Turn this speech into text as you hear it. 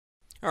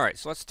All right,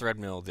 so let's thread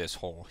mill this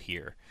hole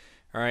here.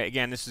 All right,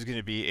 again, this is going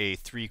to be a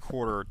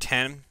 3/4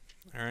 10.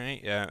 All right,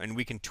 and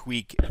we can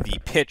tweak the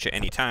pitch at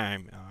any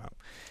time,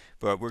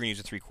 but we're going to use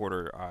a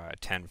 3/4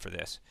 10 for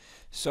this.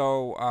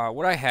 So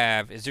what I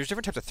have is there's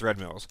different types of thread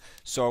mills.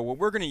 So what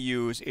we're going to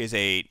use is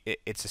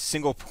it's a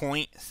single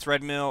point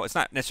thread mill. It's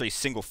not necessarily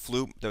single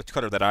flute. The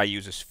cutter that I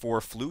use is 4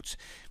 flutes,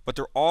 but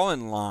they're all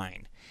in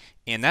line.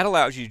 And that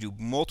allows you to do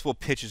multiple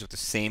pitches with the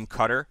same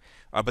cutter,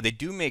 but they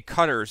do make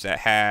cutters that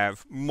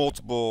have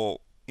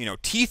multiple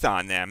teeth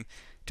on them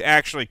to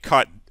actually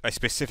cut a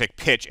specific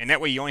pitch, and that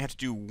way you only have to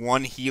do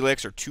 1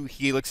 helix or 2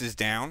 helixes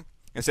down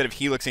instead of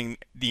helixing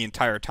the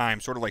entire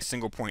time, sort of like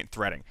single point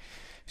threading.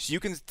 So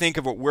you can think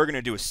of what we're going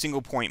to do as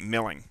single point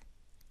milling.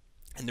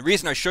 And the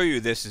reason I show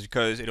you this is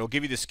because it'll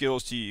give you the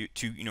skills to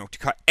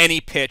cut any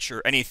pitch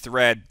or any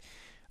thread,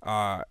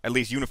 at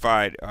least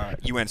unified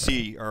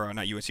UNC, or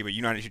not UNC, but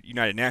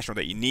United National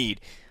that you need.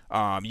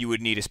 You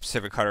would need a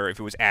specific cutter if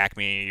it was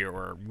Acme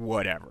or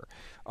whatever.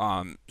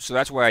 So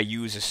that's why I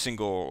use a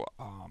single,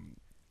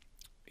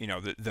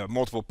 the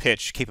multiple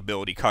pitch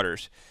capability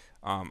cutters.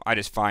 I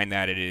just find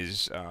that it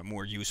is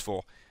more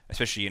useful,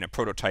 especially in a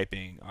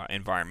prototyping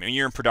environment. When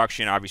you're in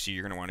production, obviously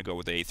you're going to want to go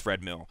with a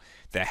thread mill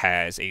that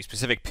has a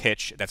specific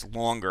pitch that's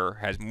longer,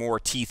 has more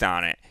teeth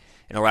on it,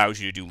 and allows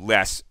you to do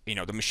less.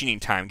 The machining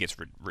time gets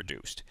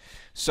reduced.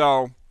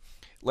 So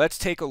let's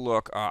take a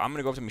look. I'm going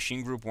to go up to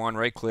Machine Group 1,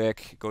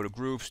 right-click, go to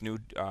Groups, New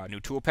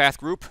Toolpath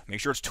Group. Make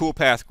sure it's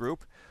Toolpath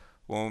Group.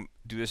 We'll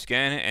do this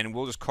again, and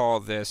we'll just call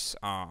this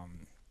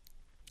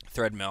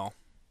thread mill,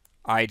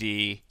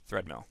 ID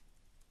thread mill.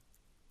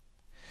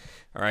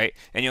 All right,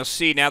 and you'll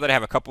see now that I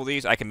have a couple of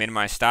these, I can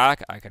minimize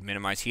stock, I can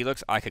minimize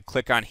helix, I could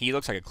click on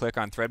helix, I could click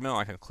on thread mill,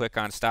 I can click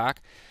on stock.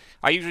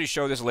 I usually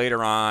show this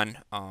later on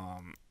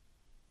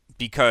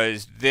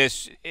because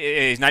this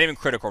is not even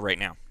critical right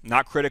now,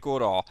 not critical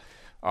at all.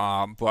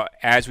 But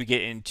as we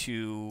get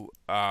into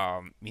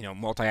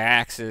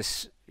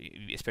multi-axis,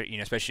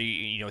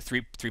 especially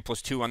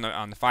 3+2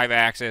 on the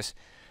 5-axis,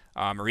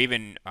 or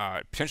even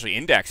potentially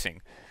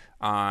indexing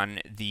on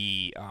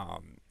the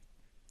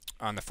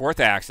 4th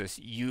axis,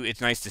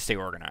 it's nice to stay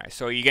organized.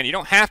 So again, you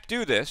don't have to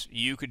do this.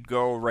 You could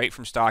go right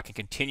from stock and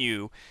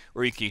continue,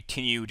 or you can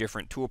continue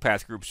different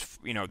toolpath groups.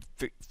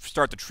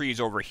 Start the trees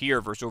over here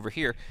versus over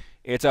here.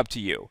 It's up to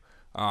you.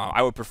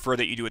 I would prefer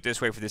that you do it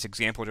this way for this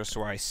example, just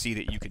so I see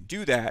that you can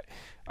do that.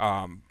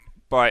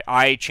 But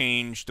I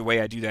change the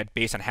way I do that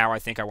based on how I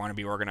think I want to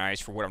be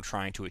organized for what I'm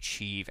trying to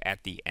achieve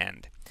at the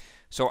end.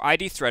 So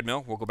ID thread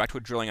mill, we'll go back to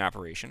a drilling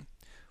operation.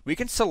 We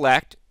can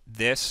select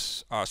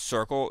this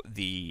circle,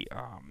 the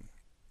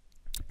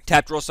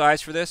tap drill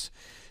size for this.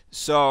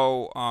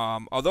 So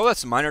although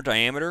that's minor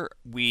diameter,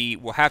 we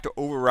will have to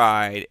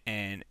override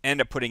and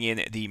end up putting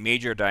in the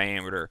major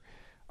diameter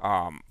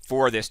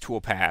for this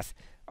toolpath.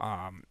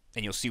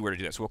 And you'll see where to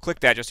do that. So we'll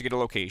click that just to get a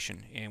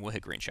location, and we'll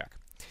hit green check.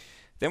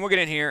 Then we'll get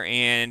in here,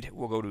 and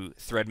we'll go to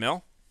thread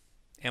mill,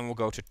 and we'll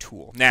go to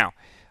tool. Now,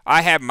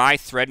 I have my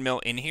thread mill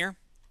in here,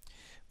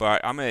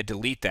 but I'm going to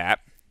delete that.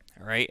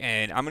 All right,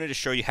 and I'm going to just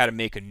show you how to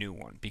make a new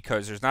one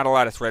because there's not a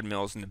lot of thread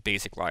mills in the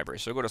basic library.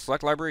 So go to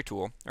Select Library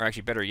Tool, or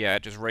actually better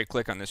yet, just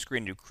right-click on the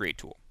screen and do Create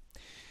Tool.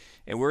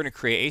 And we're going to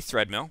create a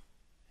thread mill.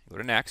 Go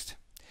to Next.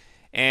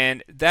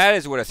 And that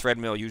is what a thread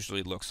mill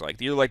usually looks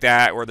like. Either like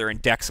that, or they're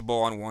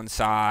indexable on one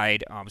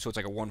side, so it's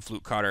like a 1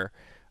 flute cutter.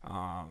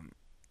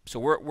 So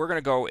we're going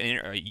to go in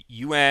a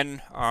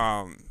UN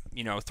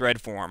thread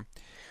form.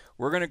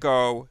 We're going to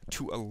go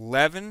to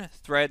 11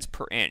 threads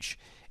per inch,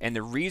 and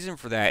the reason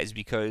for that is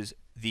because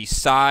the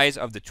size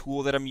of the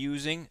tool that I'm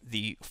using,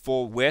 the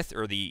full width,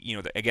 or the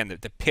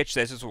pitch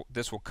that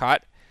this will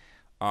cut,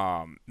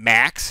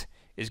 max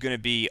is going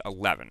to be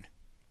 11.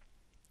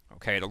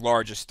 Okay, the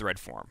largest thread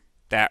form.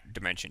 That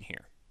dimension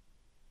here.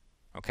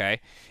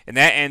 Okay, and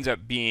that ends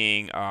up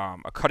being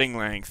a cutting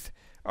length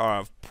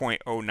of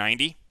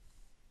 0.090,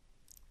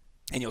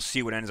 and you'll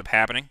see what ends up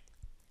happening.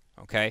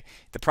 Okay,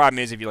 the problem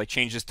is if you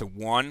change this to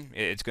 1,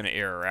 it's going to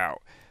error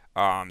out.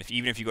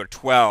 Even if you go to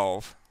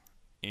 12,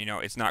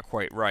 it's not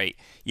quite right.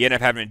 You end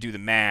up having to do the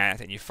math,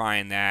 and you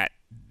find that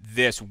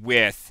this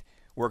width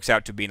works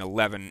out to be an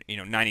 11,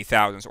 90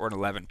 thousandths or an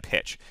 11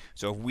 pitch.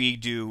 So if we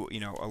do,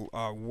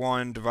 a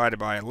 1 divided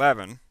by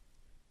 11.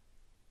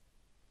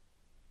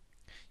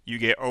 You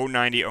get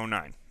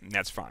 09009, and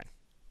that's fine.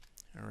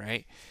 All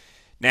right.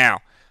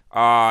 Now,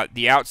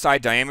 the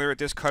outside diameter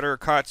this cutter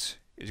cuts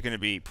is going to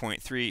be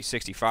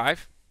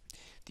 0.365.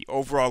 The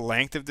overall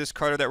length of this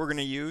cutter that we're going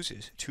to use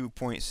is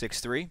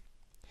 2.63.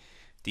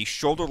 The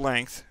shoulder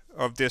length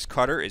of this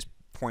cutter is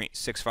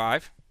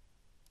 0.65.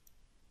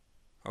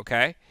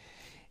 Okay.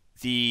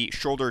 The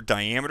shoulder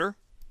diameter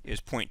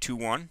is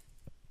 0.21.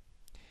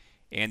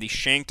 And the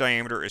shank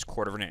diameter is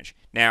 1/4 inch.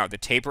 Now, the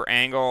taper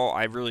angle,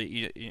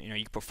 you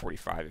can put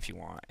 45 if you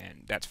want,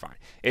 and that's fine.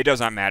 It does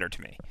not matter to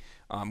me.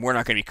 We're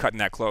not going to be cutting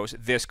that close.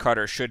 This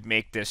cutter should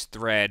make this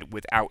thread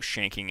without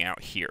shanking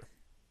out here.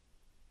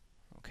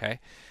 Okay,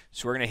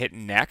 so we're going to hit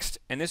next,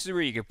 and this is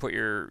where you could put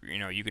your,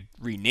 you could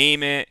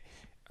rename it.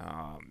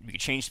 You can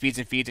change speeds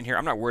and feeds in here.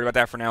 I'm not worried about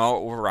that for now. I'll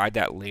override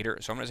that later.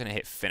 So I'm just going to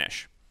hit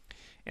finish.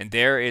 And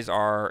there is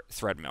our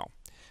thread mill.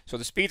 So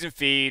the speeds and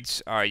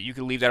feeds, you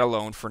can leave that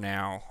alone for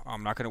now.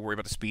 I'm not going to worry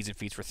about the speeds and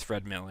feeds for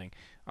thread milling.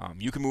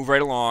 You can move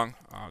right along.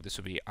 This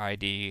will be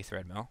ID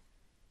thread mill.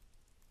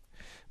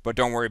 But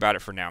don't worry about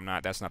it for now.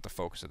 That's not the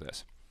focus of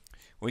this.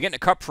 When we get into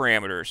cut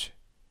parameters,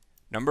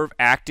 number of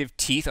active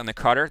teeth on the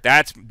cutter,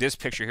 this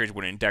picture here is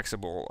what an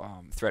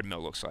indexable thread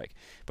mill looks like.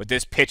 But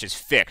this pitch is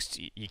fixed.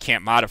 You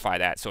can't modify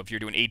that. So if you're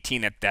doing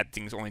 18, that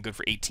thing's only good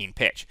for 18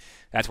 pitch.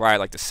 That's why I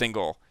like the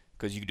single,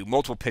 because you can do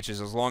multiple pitches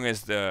as long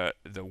as the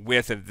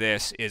width of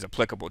this is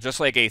applicable.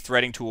 Just like a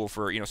threading tool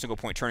for single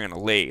point turning on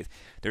a lathe.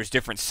 There's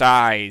different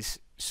size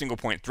single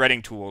point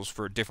threading tools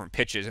for different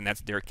pitches, and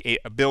that's their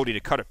ability to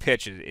cut a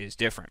pitch is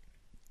different.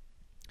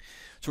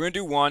 So we're going to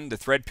do 1. The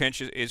thread pinch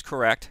is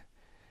correct.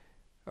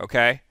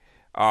 Okay.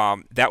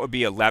 That would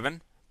be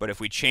 11. But if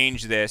we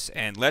change this,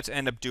 and let's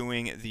end up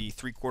doing the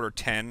 3/4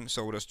 10.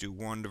 So we'll just do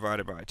 1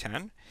 divided by 10.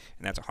 And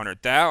that's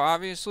 100 thou,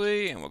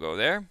 obviously. And we'll go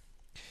there.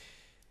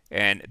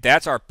 And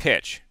that's our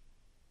pitch.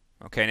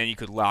 Okay. And then you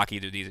could lock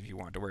either of these if you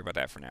want. Don't worry about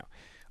that for now.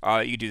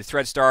 You do the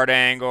thread start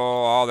angle,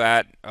 all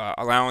that.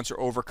 Allowance or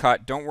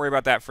overcut. Don't worry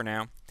about that for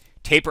now.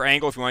 Taper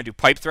angle, if you want to do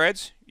pipe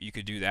threads, you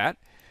could do that.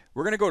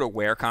 We're going to go to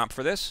wear comp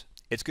for this.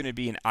 It's going to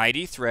be an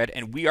ID thread,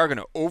 and we are going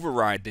to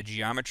override the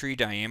geometry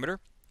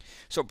diameter.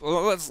 So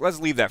let's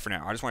leave that for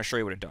now. I just want to show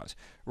you what it does.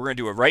 We're going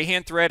to do a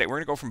right-hand thread, and we're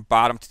going to go from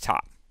bottom to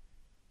top.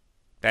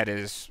 That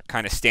is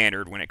kind of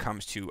standard when it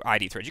comes to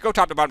ID threads. You go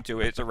top to bottom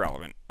too. It's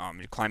irrelevant.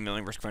 You climb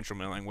milling versus conventional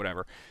milling,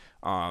 whatever.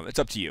 It's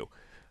up to you.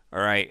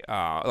 All right.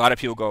 A lot of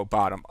people go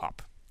bottom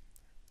up.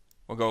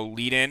 We'll go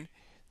lead in.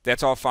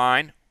 That's all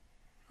fine.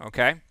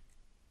 Okay.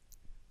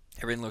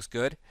 Everything looks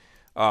good.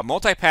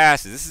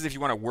 Multi-passes, this is if you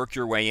want to work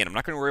your way in. I'm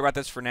not going to worry about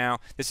this for now.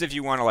 This is if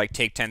you want to like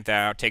take 10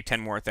 thou, take 10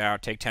 more thou,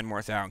 take 10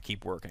 more thou, and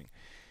keep working.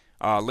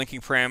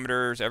 Linking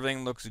parameters,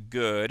 everything looks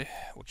good.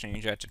 We'll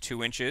change that to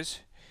 2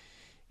 inches.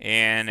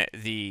 And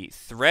the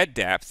thread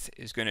depth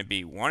is going to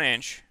be 1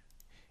 inch.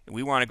 And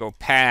we want to go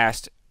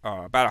past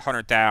about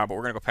 100 thou, but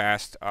we're going to go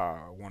past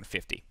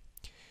 150.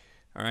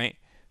 All right,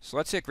 so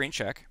let's hit green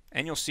check,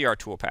 and you'll see our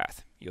tool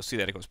path. You'll see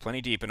that it goes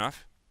plenty deep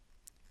enough.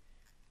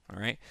 All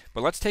right,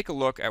 but let's take a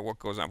look at what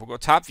goes on. We'll go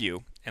top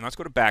view, and let's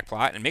go to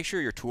backplot, and make sure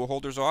your tool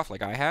holder's off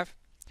like I have.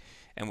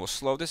 And we'll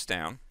slow this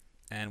down,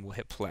 and we'll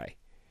hit play.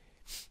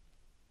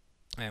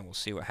 And we'll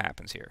see what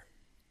happens here.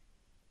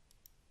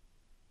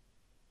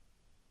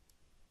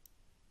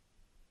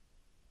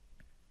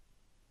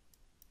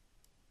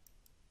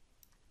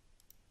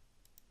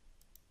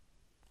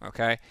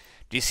 Okay,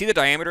 do you see the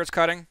diameter it's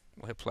cutting?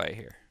 We'll hit play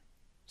here.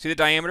 See the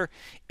diameter?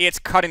 It's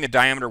cutting the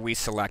diameter we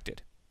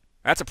selected.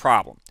 That's a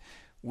problem.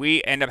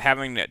 We end up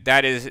having that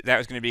was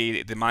going to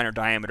be the minor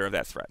diameter of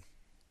that thread.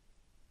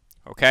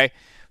 Okay,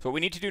 so what we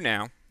need to do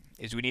now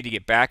is we need to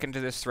get back into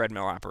this thread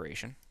mill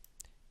operation.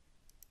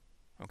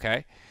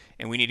 Okay,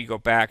 and we need to go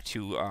back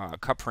to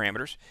cut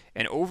parameters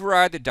and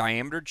override the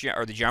diameter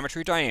or the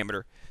geometry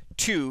diameter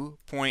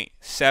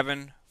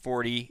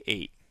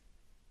 2.748,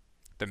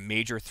 the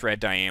major thread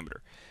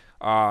diameter.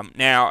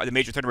 Now the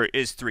major thread diameter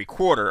is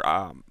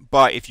 3/4,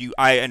 but if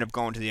I end up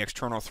going to the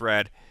external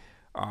thread.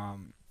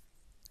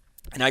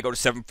 And I go to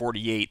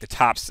 748, the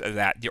tops of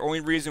that. The only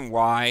reason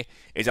why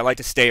is I like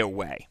to stay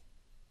away.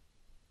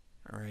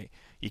 All right.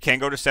 You can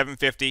go to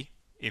 750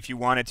 if you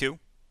wanted to.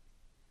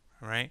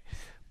 All right.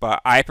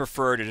 But I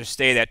prefer to just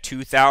stay that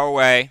 2 thou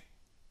away.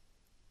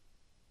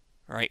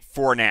 All right,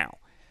 for now.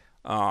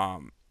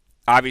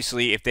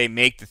 Obviously, if they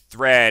make the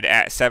thread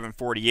at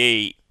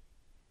 748,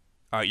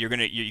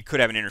 you could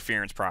have an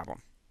interference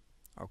problem.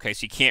 Okay,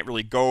 so you can't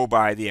really go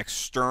by the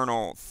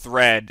external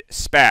thread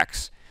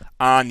specs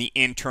on the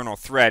internal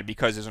thread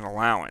because there's an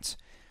allowance.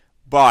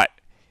 But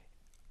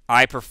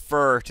I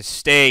prefer to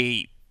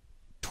stay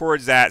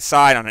towards that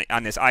side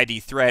on this ID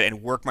thread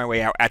and work my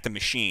way out at the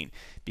machine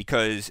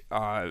because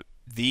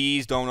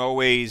these don't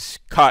always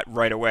cut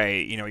right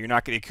away. You're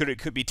not gonna, it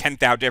could be 10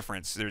 thou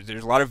difference.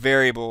 There's a lot of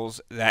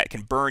variables that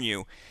can burn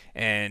you,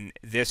 and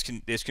this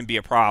can be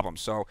a problem.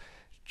 So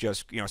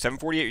just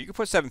 748, you can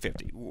put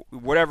 750,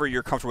 whatever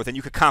you're comfortable with, and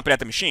you could comp it at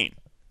the machine.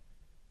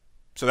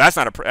 So that's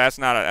not a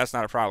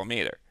problem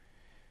either.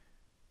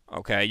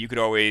 Okay, you could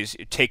always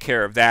take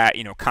care of that.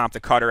 Comp the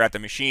cutter at the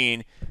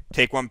machine,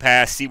 take one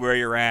pass, see where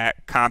you're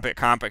at, comp it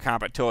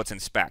till it's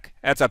in spec.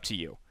 That's up to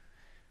you.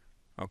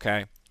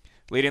 Okay,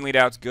 lead in, lead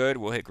out's good.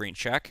 We'll hit green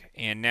check,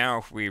 and now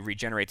if we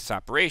regenerate this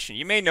operation,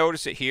 you may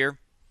notice it here.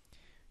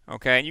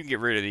 Okay, and you can get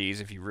rid of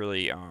these if you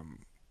really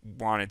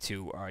wanted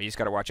to. You just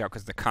got to watch out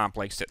because the comp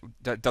likes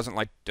the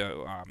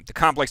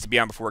comp likes to be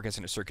on before it gets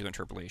into circular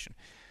interpolation.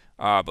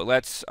 But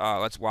let's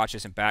watch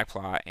this in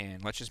backplot,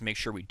 and let's just make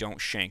sure we don't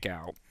shank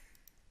out.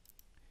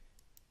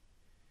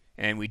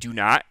 And we do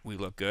not. We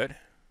look good.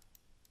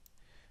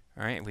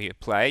 All right, we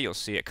hit play. You'll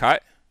see it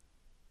cut,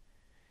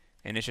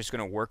 and it's just going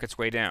to work its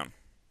way down,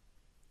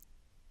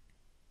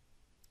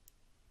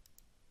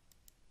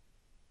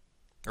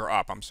 or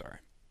up. I'm sorry.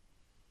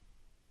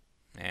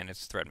 And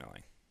it's thread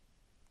milling.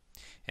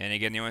 And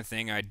again, the only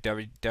thing I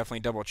definitely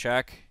double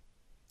check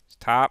is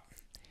top.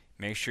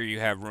 Make sure you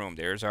have room.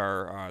 There's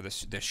our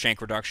the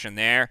shank reduction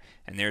there,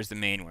 and there's the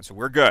main one. So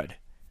we're good.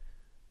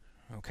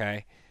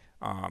 Okay.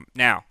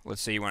 Now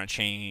let's say you want to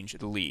change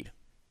the lead.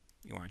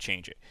 You want to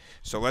change it.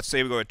 So let's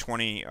say we go to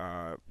 20.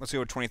 Let's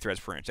go to 20 threads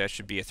per inch. That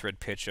should be a thread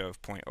pitch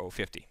of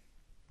 0.050.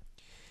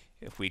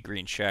 If we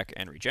green check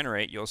and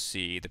regenerate, you'll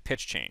see the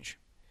pitch change.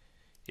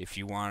 If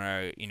you want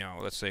to,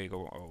 let's say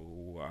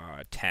go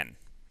 10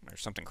 or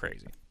something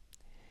crazy,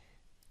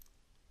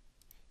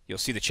 you'll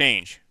see the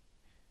change.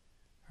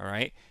 All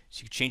right, so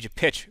you can change the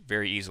pitch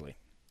very easily.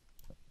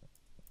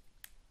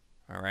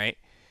 All right,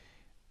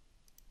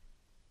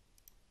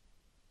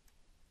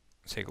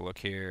 let's take a look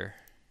here,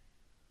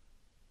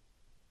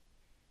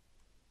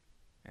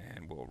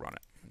 and we'll run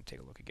it and take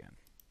a look again.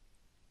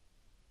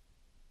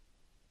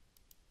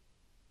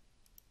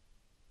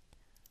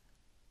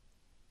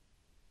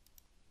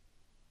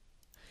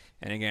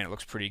 And again, it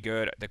looks pretty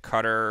good. The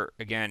cutter,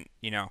 again,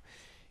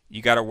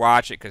 you got to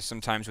watch it, because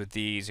sometimes with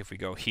these, if we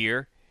go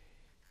here,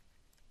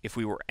 if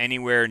we were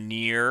anywhere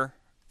near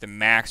the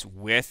max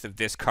width of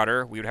this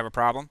cutter, we would have a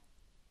problem.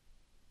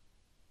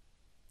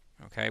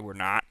 Okay, we're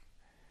not.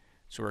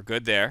 So we're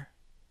good there.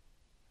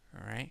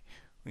 All right.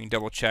 We can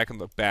double check and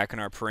look back in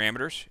our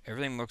parameters.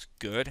 Everything looks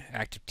good.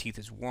 Active teeth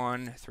is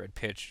 1. Thread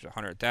pitch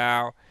 100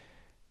 thou.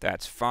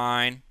 That's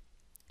fine.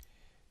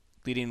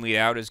 Lead in, lead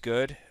out is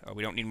good.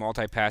 We don't need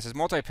multi-passes.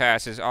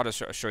 Multi-passes, I'll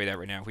just show you that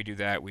right now. If we do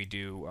that, we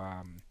do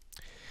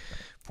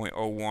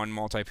 0.01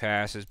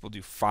 multi-passes. We'll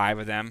do 5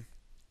 of them.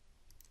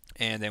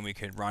 And then we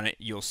can run it.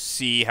 You'll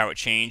see how it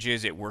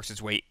changes. It works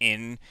its way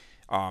in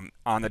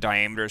on the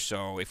diameter.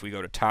 So if we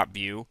go to top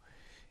view,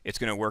 it's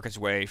going to work its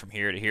way from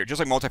here to here. Just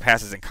like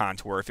multi-passes in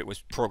Contour, if it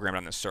was programmed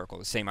on the circle,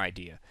 the same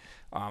idea.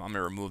 I'm going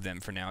to remove them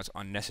for now. It's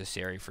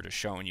unnecessary for just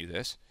showing you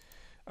this.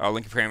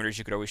 Linking parameters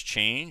you could always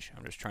change.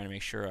 I'm just trying to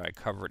make sure I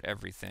covered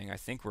everything. I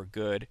think we're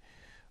good.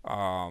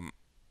 Yeah,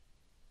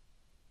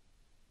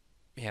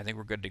 I think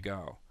we're good to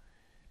go.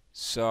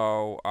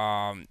 So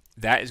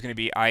that is going to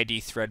be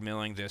ID thread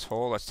milling this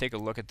hole. Let's take a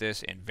look at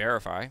this and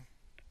verify.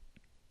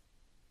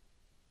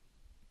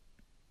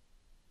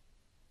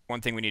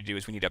 One thing we need to do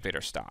is we need to update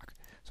our stock.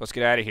 So let's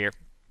get out of here,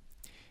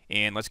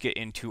 and let's get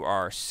into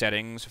our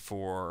settings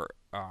for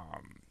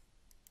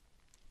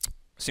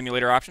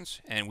simulator options,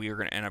 and we are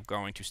going to end up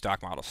going to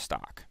stock model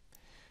stock,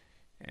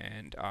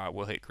 and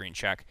we'll hit green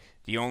check.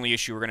 The only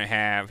issue we're going to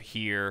have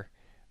here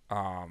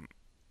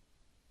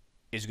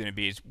is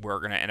we're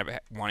going to end up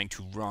wanting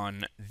to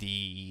run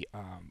the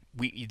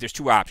there's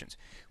 2 options.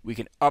 We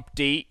can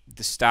update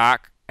the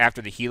stock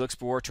after the helix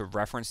bore to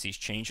reference these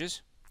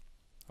changes,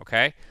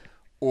 okay,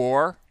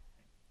 or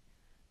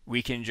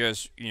we can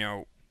just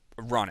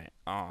run it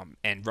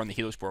and run the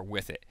helix bore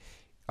with it.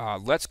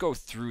 Let's go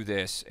through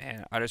this,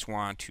 and I just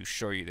want to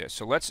show you this.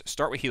 So let's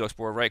start with helix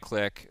bore, right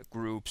click,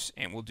 groups,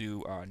 and we'll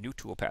do new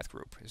toolpath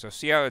group. So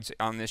see how it's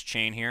on this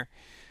chain here?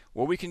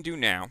 What we can do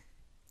now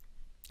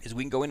is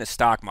we can go into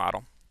stock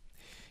model,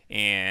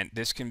 and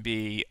this can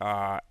be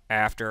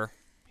after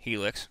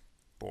helix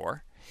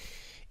bore,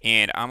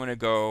 and I'm going to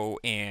go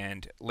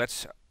and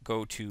let's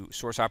go to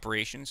source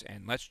operations,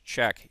 and let's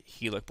check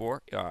helix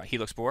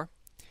bore.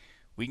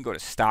 We can go to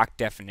stock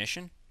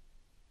definition,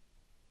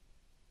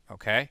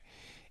 okay,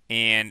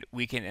 and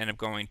we can end up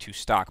going to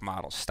stock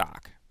model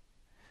stock.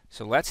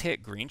 So let's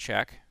hit green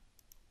check,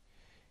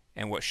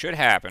 and what should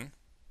happen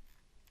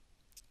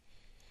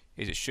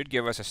is it should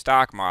give us a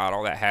stock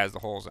model that has the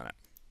holes in it.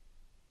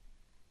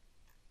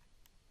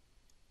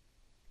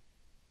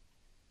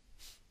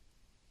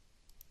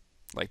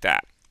 Like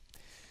that.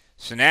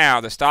 So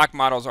now the stock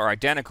models are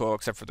identical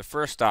except for the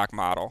first stock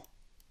model.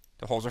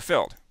 The holes are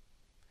filled.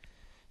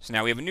 So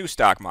now we have a new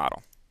stock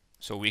model.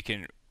 So we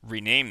can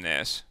rename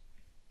this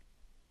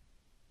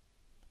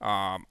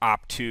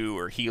Op2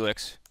 or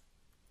Helix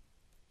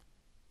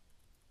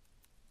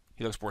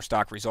bore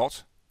stock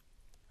results.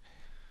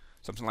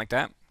 Something like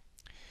that.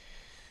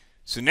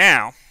 So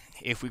now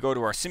if we go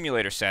to our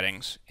simulator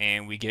settings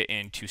and we get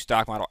into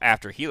stock model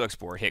after helix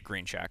bore, hit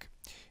green check.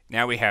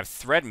 Now we have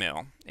thread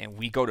mill, and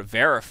we go to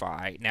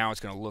verify. Now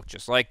it's going to look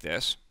just like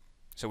this.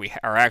 So we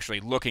are actually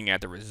looking at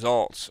the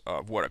results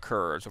of what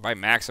occurred. So if I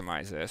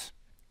maximize this,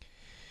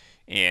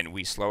 and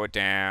we slow it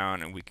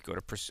down, and we could go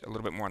to a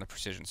little bit more on the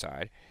precision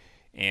side,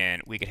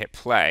 and we could hit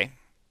play,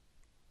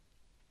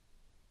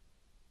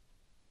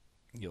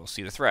 you'll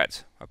see the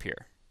threads up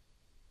here.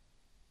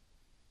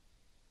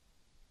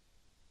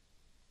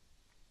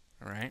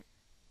 All right,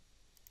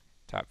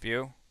 top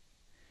view.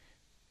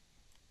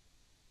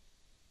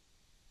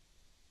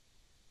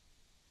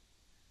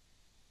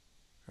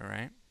 All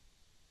right.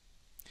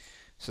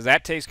 So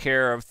that takes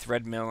care of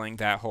thread milling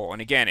that hole.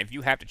 And again, if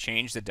you have to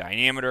change the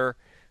diameter,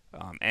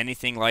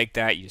 anything like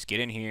that, you just get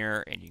in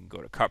here and you can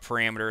go to cut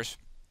parameters,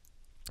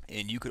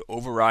 and you could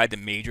override the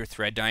major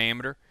thread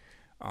diameter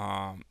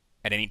at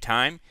any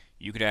time.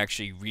 You could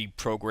actually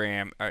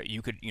reprogram.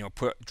 You could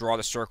draw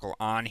the circle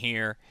on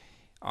here.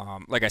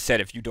 Like I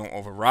said, if you don't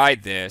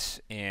override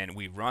this and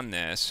we run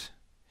this,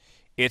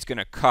 it's going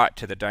to cut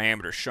to the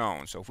diameter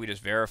shown. So if we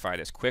just verify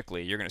this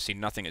quickly, you're going to see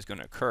nothing is going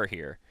to occur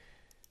here.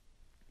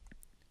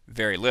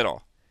 Very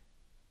little.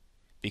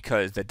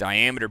 Because the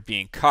diameter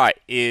being cut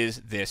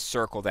is this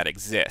circle that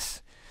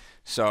exists.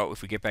 So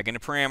if we get back into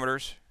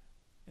parameters,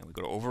 and we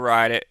go to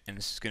override it, and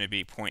this is going to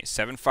be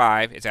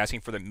 0.75. It's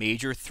asking for the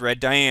major thread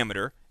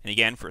diameter. And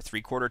again, for a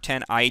 3/4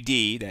 10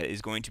 ID, that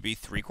is going to be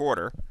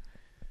 3/4.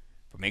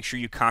 But make sure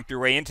you comp your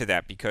way into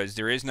that, because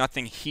there is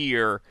nothing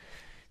here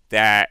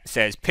that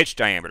says pitch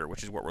diameter,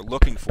 which is what we're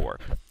looking for.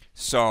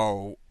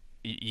 So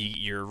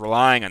you're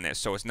relying on this.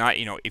 So it's not,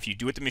 if you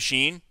do it the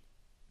machine,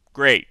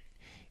 great.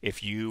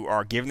 If you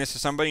are giving this to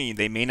somebody,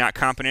 they may not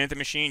comp it in at the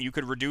machine, you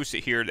could reduce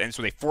it here, and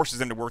so they forces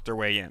them to work their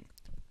way in.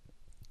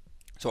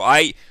 So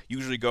I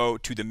usually go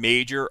to the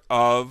major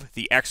of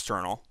the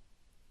external,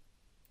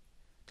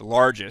 the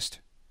largest,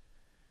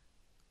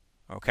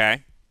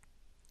 okay?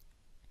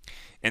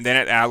 And then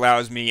it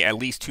allows me at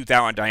least 2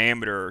 thou in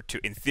diameter to,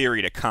 in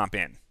theory, to comp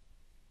in,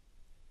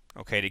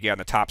 okay, to get on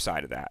the top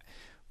side of that.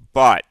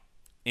 But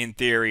in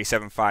theory,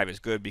 7.5 is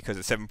good because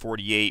the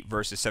 748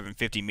 versus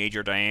 750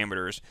 major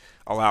diameters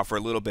allow for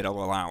a little bit of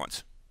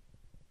allowance.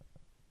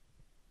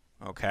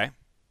 Okay?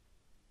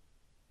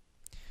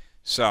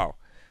 So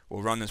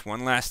we'll run this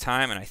one last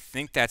time, and I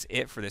think that's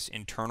it for this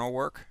internal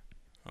work.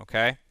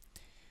 Okay?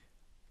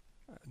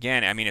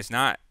 Again, I mean, it's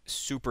not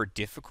super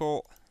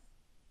difficult,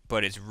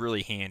 but it's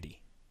really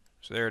handy.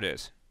 So there it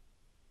is.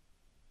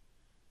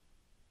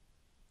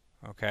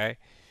 Okay?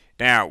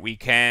 Now we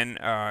can,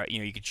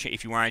 you could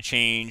if you want to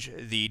change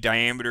the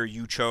diameter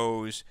you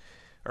chose,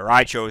 or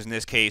I chose in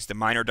this case, the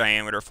minor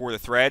diameter for the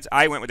threads.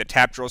 I went with a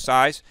tap drill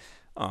size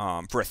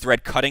for a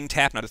thread cutting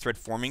tap, not a thread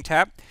forming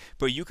tap.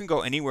 But you can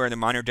go anywhere in the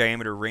minor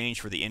diameter range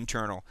for the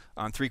internal.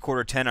 On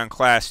 3/4 10 on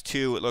class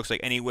 2, it looks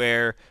like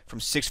anywhere from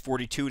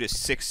 642 to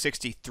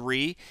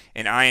 663,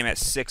 and I am at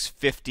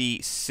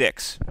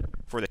 656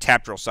 for the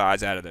tap drill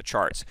size out of the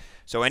charts.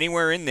 So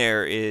anywhere in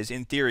there is,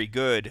 in theory,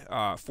 good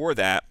for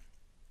that.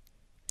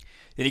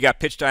 Then you got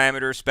pitch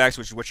diameter specs,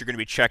 which is what you're going to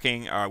be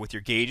checking with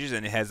your gauges,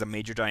 and it has a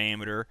major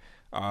diameter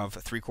of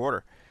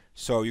 3/4.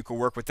 So you can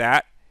work with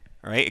that.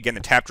 All right. Again, the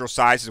tap drill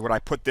size is what I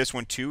put this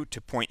one to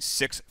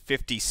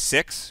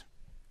 0.656.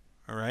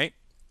 All right.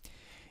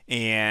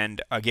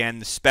 And again,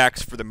 the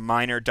specs for the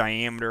minor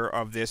diameter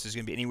of this is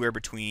going to be anywhere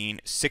between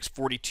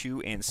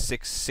 642 and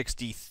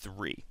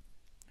 663.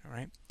 All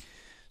right.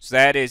 So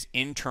that is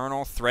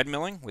internal thread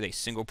milling with a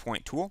single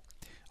point tool.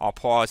 I'll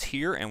pause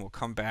here and we'll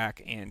come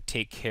back and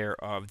take care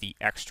of the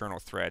external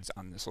threads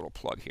on this little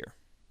plug here.